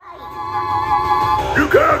You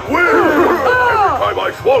can't win! Every time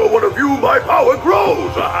I swallow one of you, my power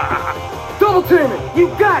grows! Double team it! You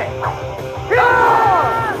got it!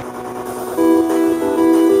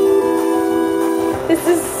 This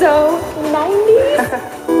is so 90s.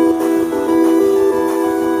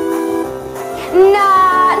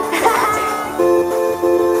 Not.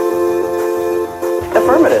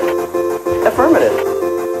 Affirmative.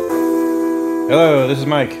 Hello, this is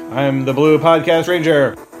Mike. I am the Blue Podcast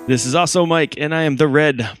Ranger. This is also Mike, and I am the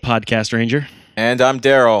Red Podcast Ranger. And I'm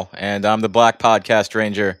Daryl, and I'm the Black Podcast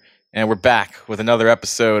Ranger. And we're back with another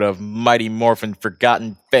episode of Mighty Morphin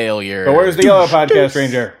Forgotten Failure. But where's the Yellow Podcast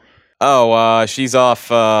Ranger? Oh, she's off,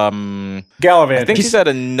 Gallivant. I think she said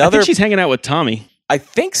another... I think she's hanging out with Tommy. I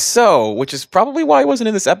think so, which is probably why he wasn't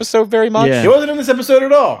in this episode very much. Yeah. He wasn't in this episode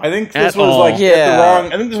at all. I think this At was all. like Yeah. the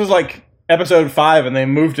wrong... I think this was like episode 5, and they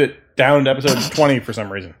moved it down to episode 20 for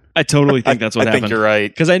some reason. I totally think that's what I happened. think you're right.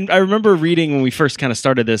 Because I remember reading when we first kind of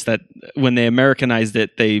started this that when they Americanized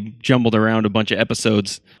it, they jumbled around a bunch of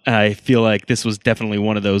episodes. I feel like this was definitely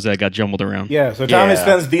one of those that got jumbled around. Yeah, so Tommy Yeah.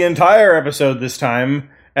 spends the entire episode this time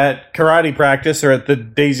at karate practice or at the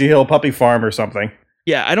Daisy Hill Puppy Farm or something.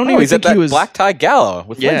 Yeah, I don't Oh, even he's at think that he was... Black Tie Gala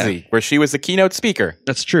with Yeah. Lindsay, where she was the keynote speaker.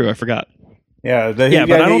 That's true, I forgot. Yeah, but I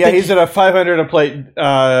don't think- he's at a 500 a plate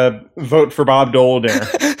vote for Bob Dole dinner.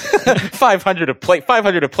 500 a plate.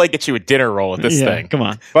 500 a plate gets you a dinner roll at this Yeah, thing. come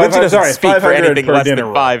on. Lindsay doesn't Sorry, speak for 500 anything per less dinner than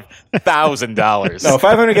roll. $5,000. No,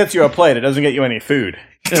 500 gets you a plate. It doesn't get you any food.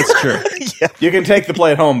 That's true. You can take the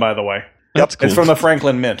plate home, by the way. That's cool. It's from the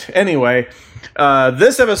Franklin Mint. Anyway,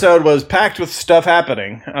 this episode was packed with stuff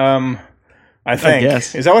happening. I think.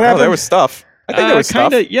 guess. Is that what Oh, happened? there was stuff. I think there was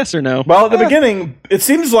stuff. Kind of yes or no. Well, at the beginning, it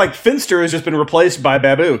seems like Finster has just been replaced by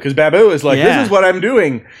Babu, because Babu is like, Yeah. this is what I'm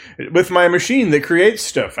doing with my machine that creates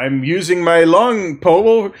stuff. I'm using my long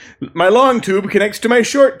pole, my long tube connects to my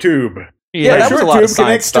short tube. Yeah, my that was short a lot of tube science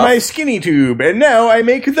connects stuff. to my skinny tube, and now I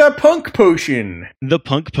make the punk potion. The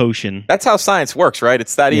punk potion. That's how science works, right?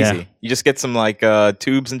 It's that Yeah. easy. You just get some like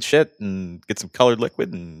tubes and shit, and get some colored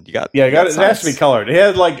liquid, and you got Yeah, you got it has to be science. colored. It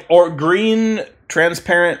had like green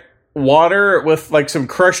transparent water with like some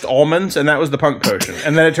crushed almonds, and that was the punk potion.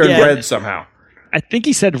 And then it turned Yeah. red somehow. I think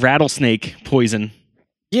he said rattlesnake poison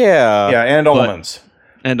Yeah, Yeah, and almonds.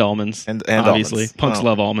 and almonds. And obviously. almonds. Punks Oh.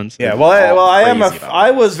 love almonds. Yeah, I am. Crazy about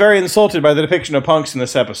I was very insulted by the depiction of punks in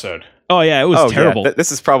this episode. Oh, yeah, it was terrible. Yeah,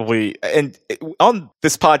 this is probably on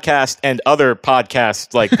this podcast and other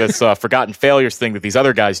podcasts like this Forgotten Failures thing that these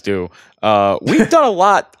other guys do. We've done a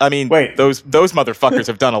lot. I mean, Wait. those motherfuckers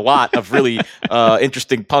have done a lot of really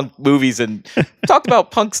interesting punk movies and talked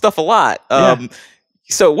about punk stuff a lot. Yeah.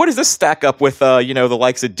 So, what does this stack up with? The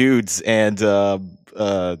likes of Dudes and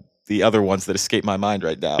the other ones that escape my mind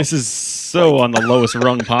right now. This is so on the lowest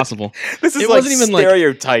rung possible. This is it like wasn't even like-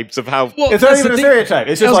 stereotypes of how. Well, It's not that's even the a thing. stereotype.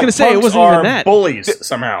 It's just I was like gonna say, it punks wasn't even are that. bullies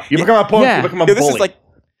somehow. You become a punk, Yeah. you become a Yeah, bully.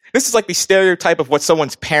 this is like the stereotype of what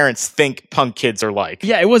someone's parents think punk kids are like.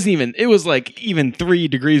 Yeah, it wasn't even. It was like even 3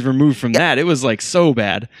 degrees removed from that. It was like so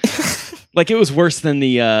bad. Like it was worse than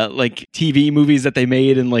the like TV movies that they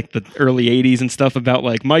made in like the early '80s and stuff about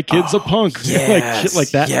like my kid's a punk, like shit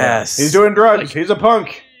like that. Yes. He's doing drugs. He's a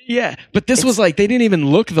punk. Yeah, but this was like they didn't even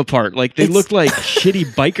look the part. Like they looked like shitty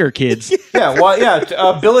biker kids. Yeah, well,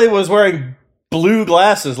 yeah. Billy was wearing blue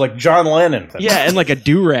glasses like John Lennon. Yeah, and like a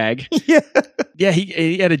do rag. Yeah,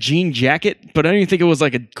 he had a jean jacket, but I don't even think it was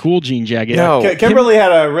like a cool jean jacket. No. Kimberly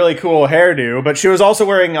had a really cool hairdo, but she was also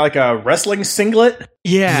wearing like a wrestling singlet.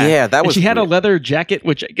 Yeah, Yeah, that And was she had a weird. leather jacket,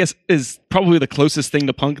 which I guess is probably the closest thing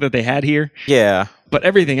to punk that they had here. Yeah. But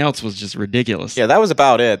everything else was just ridiculous. Yeah, that was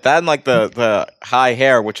about it. That and like the high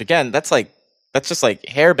hair, which again, that's just like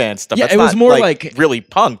hairband stuff. Yeah, That's it was not, more like- really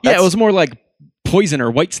punk. Yeah, it That's- was more like Poison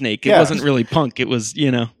or Whitesnake. It Yeah. wasn't really punk. It was,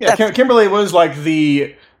 Yeah, Kimberly was like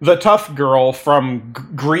the tough girl from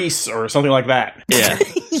Grease or something like that. Yeah.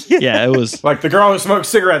 Yeah, it was. Like the girl who smokes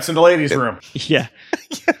cigarettes in the ladies' room. Yeah.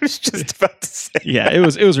 I was just about to say. Yeah, it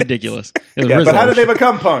was ridiculous. It was Yeah, but how did Rizzo. they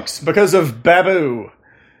become punks? Because of Babu.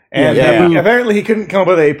 And Yeah. apparently he couldn't come up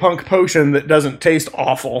with a punk potion that doesn't taste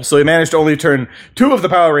awful, so he managed to only turn 2 of the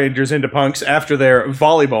Power Rangers into punks after their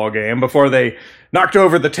volleyball game before they knocked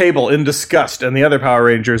over the table in disgust, and the other Power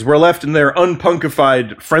Rangers were left in their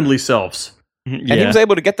unpunkified, friendly selves. And he Yeah. was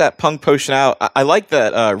able to get that punk potion out. I like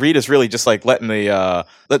that Rita's really just like letting the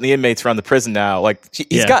inmates run the prison now. Like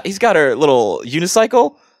he's got her little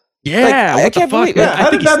unicycle. Yeah, Like, I what the can't fuck? believe- man? yeah, I How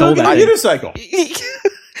think did he stole Babu get that. a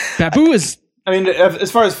unicycle? Babu is I mean,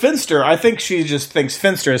 as far as Finster, I think she just thinks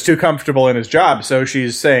Finster is too comfortable in his job, so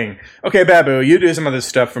she's saying, okay, Babu, you do some of this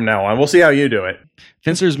stuff from now on. We'll see how you do it.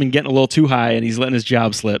 Finster's been getting a little too high, and he's letting his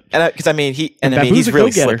job slip. And because Babu's he's a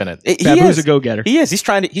really go-getter. slipping it. Babu's a go-getter. He is. He's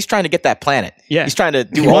trying to get that planet. Yeah. He's trying to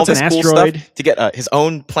He do all wants this an cool asteroid. stuff to get his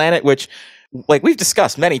own planet, which, like we've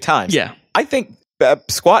discussed many times. Yeah. I think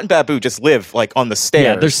Squat and Babu just live like on the stairs.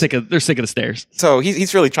 Yeah, they're sick of the stairs. So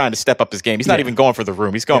he's really trying to step up his game. He's not even going for the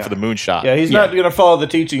room. He's going for the moonshot. Yeah, he's not going to follow the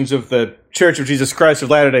teachings of the Church of Jesus Christ of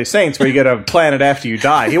Latter-day Saints where you get a planet after you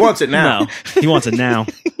die. He wants it now. No, he wants it now.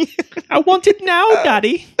 I want it now,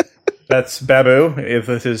 Daddy. That's Babu,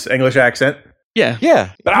 with his English accent. Yeah.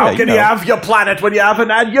 Yeah. But how Yeah, can you have your planet when you haven't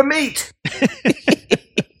had your meat?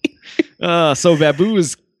 So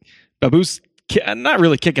Babu's not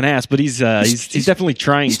really kicking ass, but he's definitely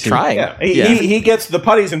trying He's to. trying. Yeah, he gets the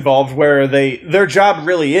putties involved where their job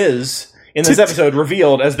really is, in this episode,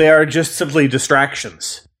 revealed as they are just simply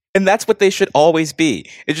distractions. And that's what they should always be.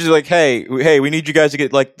 It's just like, hey, we need you guys to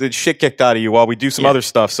get like the shit kicked out of you while we do some other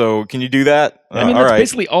stuff. So can you do that? I mean, all that's right.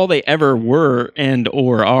 basically all they ever were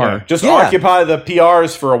or are. Just occupy the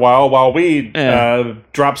PRs for a while we Yeah.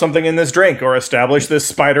 drop something in this drink or establish this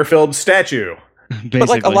spider-filled statue. Basically. But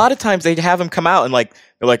like a lot of times they'd have them come out and like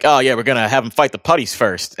they're like, oh yeah, we're gonna have them fight the putties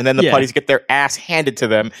first, and then the putties get their ass handed to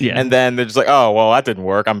them, and then they're just like, oh well, that didn't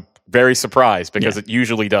work. I'm very surprised because it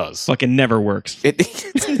usually does. fucking never works.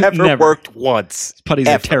 It's never worked once. Putties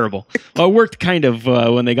are terrible. Well, it worked kind of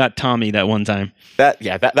when they got Tommy that one time.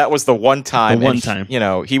 That was the one time. The one time. You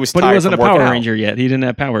know, he was But tired he wasn't a from working Power out. Ranger yet. He didn't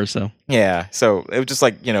have powers, so. Yeah, so it was just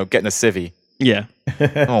like, you know, getting a civvy. Yeah.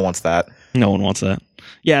 No one wants that. No one wants that.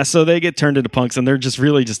 Yeah, so they get turned into punks, and they're just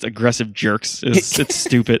really just aggressive jerks. It's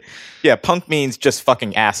stupid. Yeah, punk means just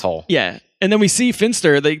fucking asshole. Yeah. And then we see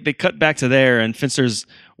Finster. They cut back to there, and Finster's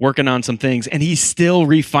working on some things, and he's still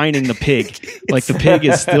refining the pig. Like, the pig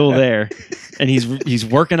is still there, and he's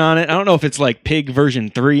working on it. I don't know if it's like pig version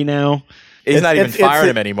 3 now. He's not even firing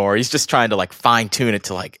him anymore. He's just trying to like fine tune it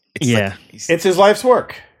to like. It's like, it's his life's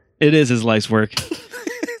work. It is his life's work.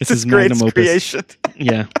 It's his great magnum opus. creation.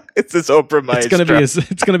 Yeah, it's his opera maestro.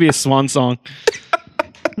 It's gonna be a swan song.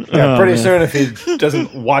 Yeah, pretty man. soon if he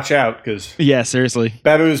doesn't watch out, because Yeah, seriously.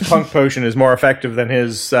 Babu's punk potion is more effective than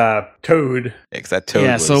his toad. Yeah, 'cause that toad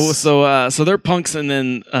Yeah, was... so they're punks, and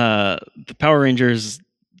then the Power Rangers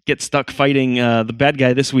get stuck fighting. The bad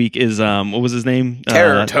guy this week is what was his name?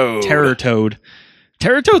 Terror Toad. Terror Toad.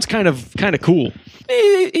 Terror Toad's kind of cool.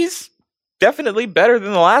 He's definitely better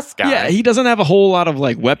than the last guy. Yeah, he doesn't have a whole lot of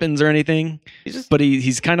like weapons or anything, but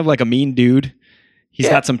he's kind of like a mean dude. He's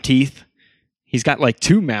got some teeth. He's got like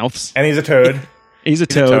 2 mouths. And he's a toad. He's a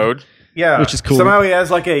toad. Yeah. Which is cool. Somehow he has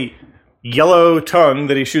like a yellow tongue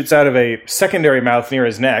that he shoots out of a secondary mouth near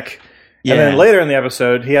his neck. Yeah. And then later in the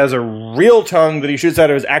episode, he has a real tongue that he shoots out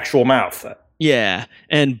of his actual mouth. Yeah,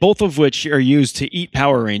 and both of which are used to eat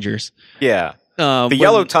Power Rangers. Yeah. The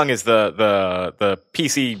yellow tongue is the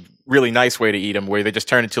PC really nice way to eat them, where they just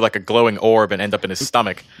turn into like a glowing orb and end up in his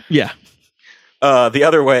stomach. Yeah. The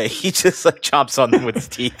other way, he just like chomps on them with his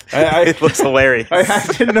teeth. It looks hilarious. I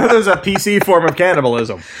didn't know there was a PC form of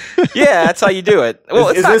cannibalism. Yeah, that's how you do it. Well,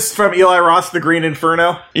 is this from Eli Roth's The Green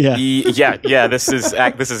Inferno? Yeah. Yeah. This is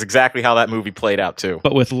exactly how that movie played out too.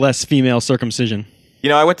 But with less female circumcision. You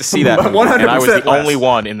know, I went to see that movie, and I was the 100% less. only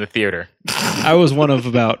one in the theater. I was one of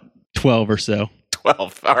about 12 or so.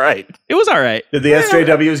 12. All right. It was all right. Did the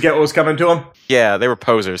SJWs get what was coming to them? Yeah, they were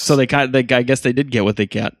posers. So I guess they did get what they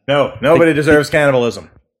got. No, nobody deserves cannibalism.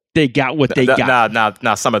 They got what they got.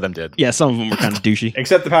 Nah, some of them did. Yeah, some of them were kind of douchey.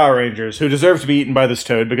 Except the Power Rangers, who deserve to be eaten by this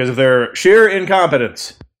toad because of their sheer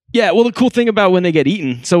incompetence. Yeah, well, the cool thing about when they get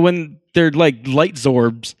eaten, so when they're like light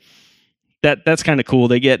zorbs, that's kind of cool.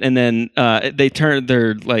 They get, and then they turn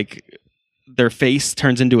their face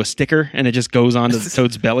turns into a sticker, and it just goes onto the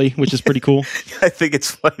toad's belly, which is pretty cool. I think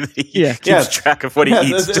it's funny that he Yeah. keeps track of what he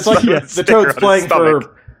eats. It's just like by a the sticker toad's on his playing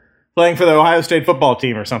stomach. for the Ohio State football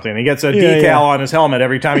team or something. He gets a Yeah, decal on his helmet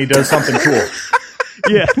every time he does something cool.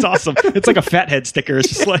 Yeah, it's awesome. It's like a fathead sticker. It's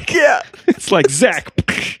just like Yeah. it's like Zach.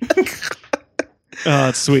 Oh,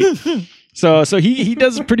 it's sweet. So he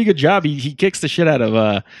does a pretty good job. He kicks the shit out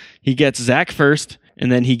of he gets Zach first,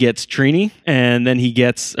 and then he gets Trini, and then he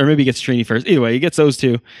gets, or maybe he gets Trini first. Either way, he gets those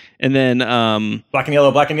two, and then Black and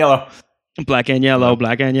yellow, black and yellow. black and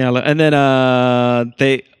yellow, and then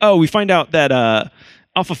we find out that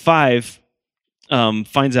Alpha 5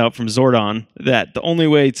 finds out from Zordon that the only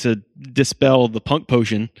way to dispel the punk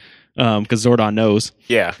potion, because Zordon knows,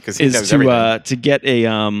 Yeah, because he is knows everything. to get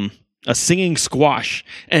a a singing squash.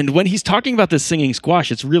 And when he's talking about this singing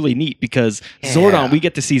squash, it's really neat because Zordon, we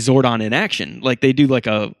get to see Zordon in action. Like they do like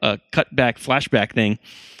a cutback flashback thing,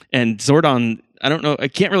 and Zordon, I don't know, I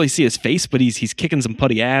can't really see his face, but he's kicking some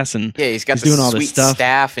putty ass, and he's got doing all sweet this stuff.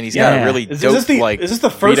 staff, and he's got a really dope, is this the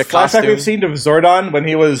first Rita flashback costume? we've seen of Zordon when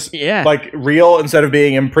he was like real instead of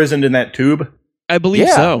being imprisoned in that tube? I believe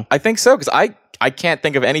so. I think so, because I can't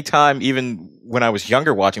think of any time, even when I was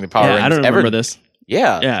younger watching the Power Rangers. I don't remember this.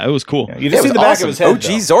 Yeah, it was cool. Yeah, you just see the back of his head. OG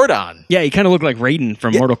Zordon. Yeah, he kind of looked like Raiden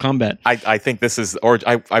from Mortal Kombat. I think this is, or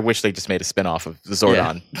I wish they just made a spinoff of the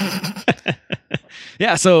Zordon.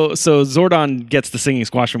 Yeah, so Zordon gets the singing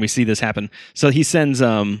squash when we see this happen. So he sends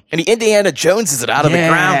and he Indiana Joneses it out of the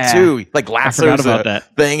ground too. He, like lassos about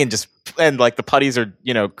that thing and like the putties are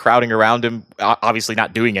crowding around him, obviously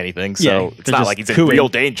not doing anything. So it's not like he's in real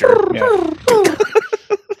danger.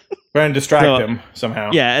 Trying to distract him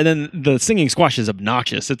somehow. Yeah, and then the singing squash is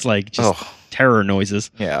obnoxious. It's like just terror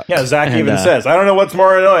noises. Yeah. Zach even says, I don't know what's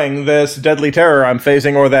more annoying, this deadly terror I'm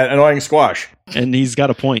facing or that annoying squash. And he's got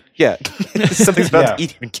a point. Yeah. Something's about to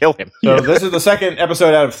eat him and kill him. So this is the second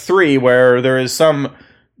episode out of 3 where there is some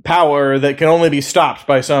power that can only be stopped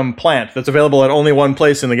by some plant that's available at only one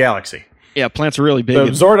place in the galaxy. Yeah, plants are really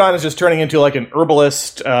big. So Zordon is just turning into like an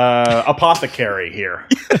herbalist apothecary here.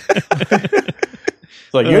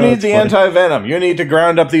 Like, you need the anti-venom. You need to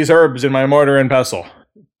ground up these herbs in my mortar and pestle.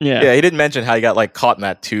 Yeah, he didn't mention how he got like caught in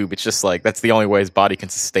that tube. It's just like that's the only way his body can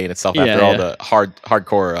sustain itself after all the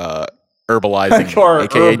hardcore herbalizing,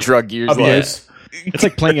 aka drug use. It's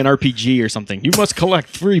like playing an RPG or something. You must collect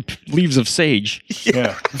 3 leaves of sage.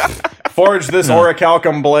 Yeah. Forge this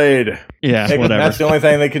orichalcum blade. Yeah, whatever. That's the only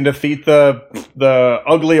thing that can defeat the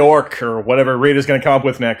ugly orc or whatever Rita's going to come up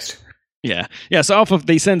with next. Yeah. So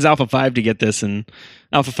they sends Alpha 5 to get this, and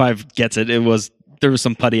Alpha 5 gets it. There was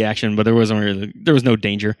some putty action, but there was no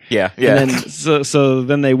danger. Yeah. And then so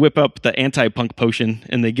then they whip up the anti-punk potion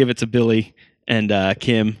and they give it to Billy and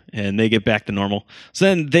Kim, and they get back to normal. So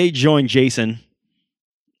then they join Jason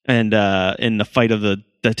and in the fight of the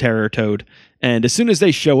Terror Toad. And as soon as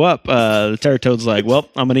they show up, the Terror Toad's like, well,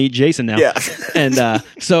 I'm going to eat Jason now. Yeah. And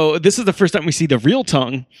so this is the first time we see the real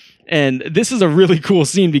tongue. And this is a really cool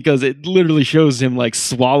scene because it literally shows him like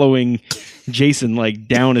swallowing Jason like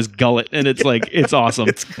down his gullet. And it's like, it's awesome.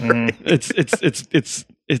 It's great.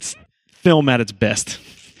 It's film at its best.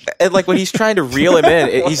 And like when he's trying to reel him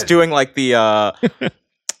in, he's doing like the, I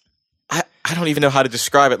don't even know how to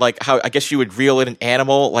describe it. Like how I guess you would reel in an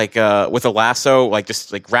animal, like with a lasso, like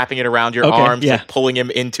just like wrapping it around your arms, like pulling him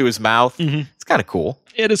into his mouth. Mm-hmm. It's kind of cool.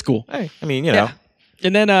 It is cool. Hey, I mean, you know.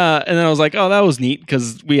 And then I was like, oh, that was neat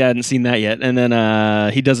because we hadn't seen that yet. And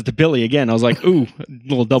then he does it to Billy again. I was like, ooh, a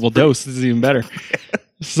little double dose. This is even better.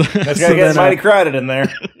 That's gonna get mighty crowded in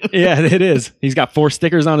there. Yeah, it is. He's got 4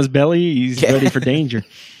 stickers on his belly. He's ready for danger.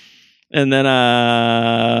 And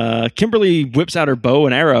then Kimberly whips out her bow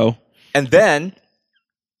and arrow. And then,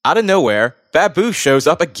 out of nowhere, Babu shows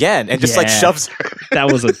up again and just like shoves her.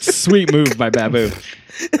 That was a sweet move by Babu.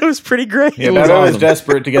 It was pretty great. Yeah, Babu was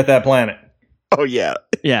desperate to get that planet. Oh, yeah.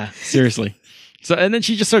 Yeah, seriously. So, and then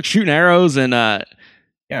she just starts shooting arrows, and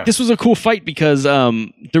this was a cool fight because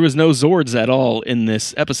there was no Zords at all in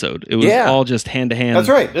this episode. It was all just hand-to-hand. That's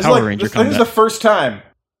right. This Power Ranger combat. This is the first time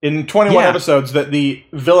in 21 episodes that the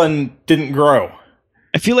villain didn't grow.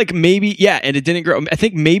 I feel like maybe, and it didn't grow. I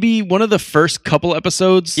think maybe one of the first couple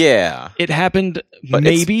episodes, it happened, but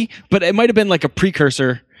it might have been like a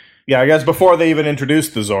precursor. Yeah, I guess before they even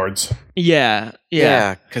introduced the Zords. Yeah,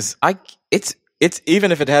 because it's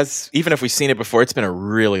even if we've seen it before, it's been a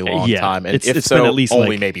really long time, and it's been at least only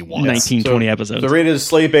like maybe once. 19, 20 episodes. So Rita's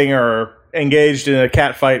sleeping or engaged in a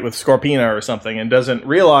cat fight with Scorpina or something, and doesn't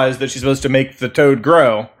realize that she's supposed to make the Toad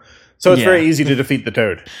grow. So it's very easy to defeat the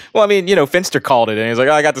Toad. Well, I mean, Finster called it, and he's like,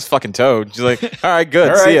 "Oh, I got this fucking Toad." She's like, "All right,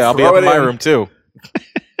 good. See ya. I'll be up in my room too."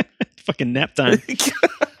 Fucking nap time.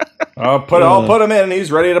 I'll put him in, and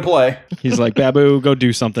he's ready to play. He's like, Babu, go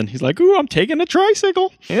do something. He's like, ooh, I'm taking a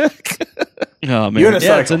tricycle. Yeah. Oh, man.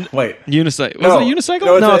 Unicycle. Wait. Unicycle. Was it a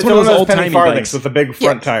unicycle? No, it's one of those old-timey bikes with a big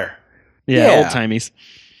front tire. Yeah, old-timies.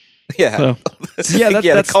 Yeah. So,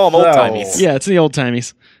 they call them old-timies. Yeah, it's the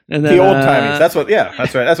old-timies. And then, the old-timies. That's what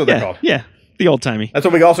they're called. Yeah, the old-timey. That's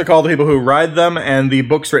what we also call the people who ride them and the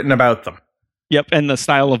books written about them. Yep, and the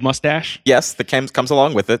style of mustache. Yes, the comes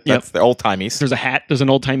along with it. That's the old-timies. There's a hat. There's an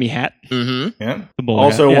old-timey hat. Mm-hmm. Yeah.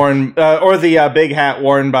 Also worn, or the big hat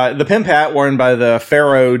worn by, the pimp hat worn by the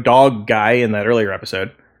Pharaoh dog guy in that earlier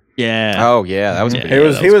episode. Yeah. Oh, yeah. That was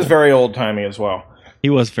He was very old-timey as well. He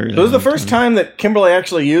was very So it was the first time that Kimberly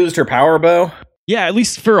actually used her power bow. Yeah, at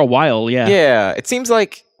least for a while, yeah. Yeah, it seems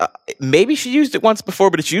like maybe she used it once before,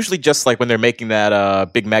 but it's usually just like when they're making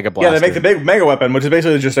that big mega blaster. Yeah, they make the big mega weapon, which is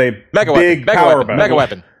basically just a mega big weapon, power mega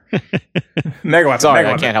weapon. Mega weapon. Sorry, mega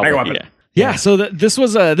I weapon, can't help mega it. weapon. Yeah. Yeah, so this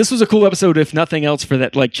was a cool episode, if nothing else, for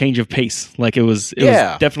that like change of pace. Like it was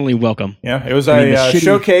definitely welcome. Yeah, it was a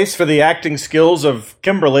showcase for the acting skills of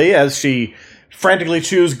Kimberly as she frantically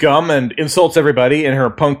chews gum and insults everybody in her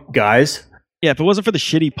punk guise. Yeah, if it wasn't for the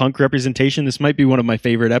shitty punk representation, this might be one of my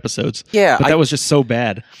favorite episodes. Yeah, but that was just so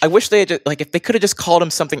bad. I wish they had just, like, if they could have just called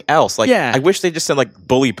him something else. Like, I wish they just said like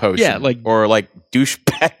bully potion. Yeah, like or like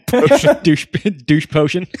douchebag potion. douche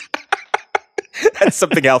potion. That's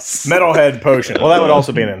something else. Metalhead potion. Well, that would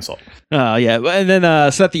also be an insult. Yeah, and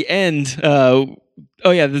then so at the end,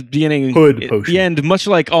 the beginning, Hood potion. The end, much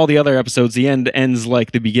like all the other episodes, the end ends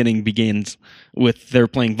like the beginning begins with they're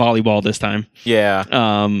playing volleyball this time. Yeah.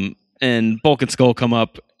 And Bulk and Skull come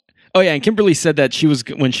up. Oh yeah, and Kimberly said that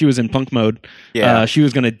when she was in punk mode, she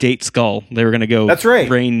was going to date Skull. They were going to go. That's right.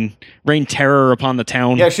 Rain terror upon the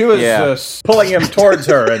town. Yeah, she was pulling him towards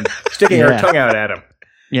her and sticking her tongue out at him.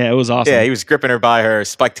 Yeah, it was awesome. Yeah, he was gripping her by her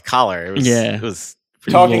spiked collar. It was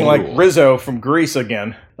talking cool. like Rizzo from Grease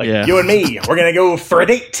again. Like, you and me, we're going to go for a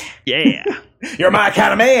date. Yeah. You're my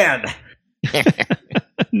kind of man.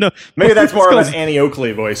 No, maybe that's more of an Annie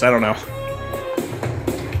Oakley voice. I don't know.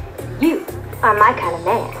 You are my kind of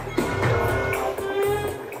man.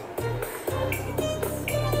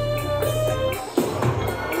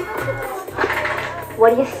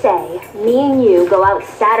 What do you say? Me and you go out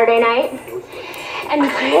Saturday night and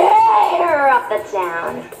tear up the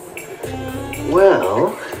town.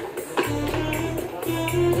 Well,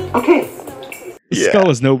 okay. Skull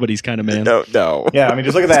is nobody's kind of man. No. Yeah, I mean,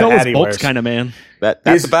 just look at that Skull hat is he Bulk's wears. kind of man.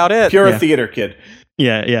 That's about it. Pure theater kid.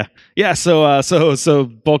 Yeah. So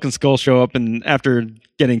Bulk and Skull show up, and after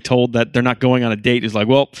getting told that they're not going on a date, he's like,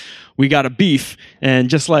 "Well, we got a beef," and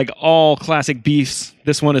just like all classic beefs,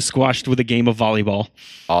 this one is squashed with a game of volleyball.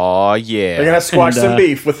 Oh yeah, they're gonna squash some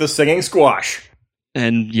beef with the singing squash.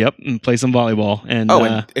 And play some volleyball. And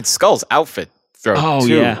and Skull's outfit too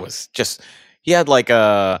was just he had like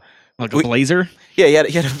a blazer. Yeah,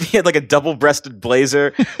 he had like a double-breasted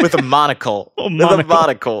blazer with a monocle. With a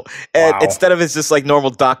monocle. And instead of his just like normal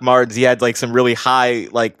Doc Martens, he had like some really high,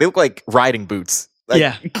 like they look like riding boots.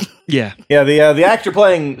 Like, yeah. The actor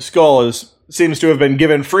playing Skull seems to have been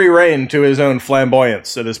given free reign to his own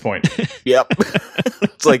flamboyance at this point. Yep.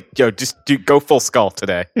 It's like, go full Skull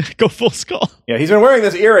today. Go full Skull. Yeah, he's been wearing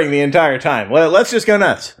this earring the entire time. Let's just go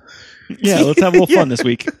nuts. Yeah, let's have a little fun this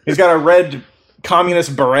week. He's got a red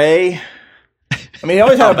communist beret. I mean, he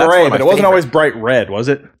always had a beret, but it wasn't always bright red, was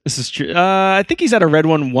it? This is true. I think he's had a red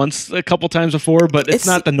one once, a couple times before, but it's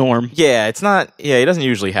not the norm. Yeah, it's not. Yeah, he doesn't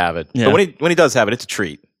usually have it. Yeah. But when he does have it, it's a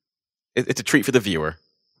treat. It's a treat for the viewer.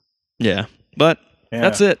 Yeah, but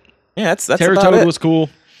that's it. Yeah, that's Terror about Toad it. was cool.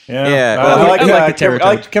 Yeah. I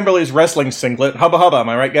like Kimberly's wrestling singlet. Hubba hubba, am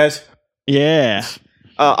I right, guys? Yeah.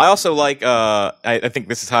 I also like, I think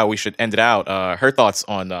this is how we should end it out. Her thoughts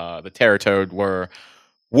on the Terror Toad were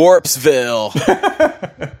Warpsville.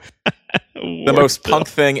 The most punk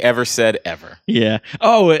thing ever said ever. Yeah.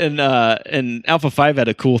 Oh, and Alpha 5 had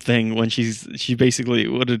a cool thing when she basically,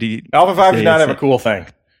 what did he Alpha 5 did not have a cool thing.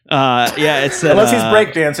 It said unless he's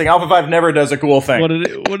breakdancing, Alpha 5 never does a cool thing. What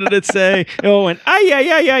did it say? Oh, and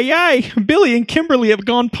ay, Billy and Kimberly have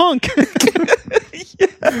gone punk.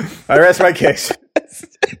 I rest my case.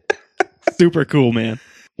 Super cool, man.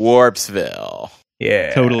 Warpsville.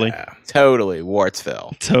 Yeah. Totally.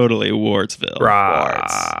 Wartsville. Totally Wartsville.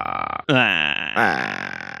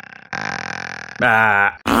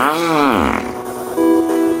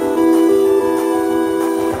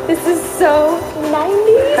 This is so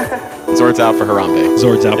 90s. Zord's out for Harambe.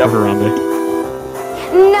 Zord's out for Harambe.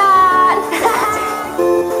 Not.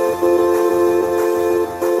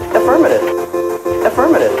 Affirmative.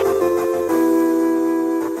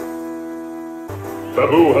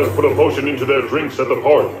 Babu has put a potion into their drinks at the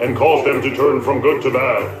park and caused them to turn from good to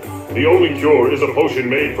bad. The only cure is a potion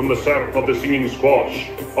made from the sap of the singing squash,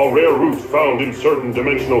 a rare root found in certain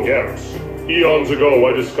dimensional gaps. Eons ago,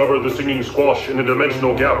 I discovered the singing squash in a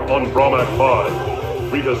dimensional gap on Brahmak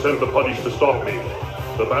 5. Rita sent the putties to stop me.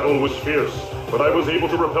 The battle was fierce, but I was able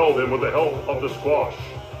to repel them with the help of the squash.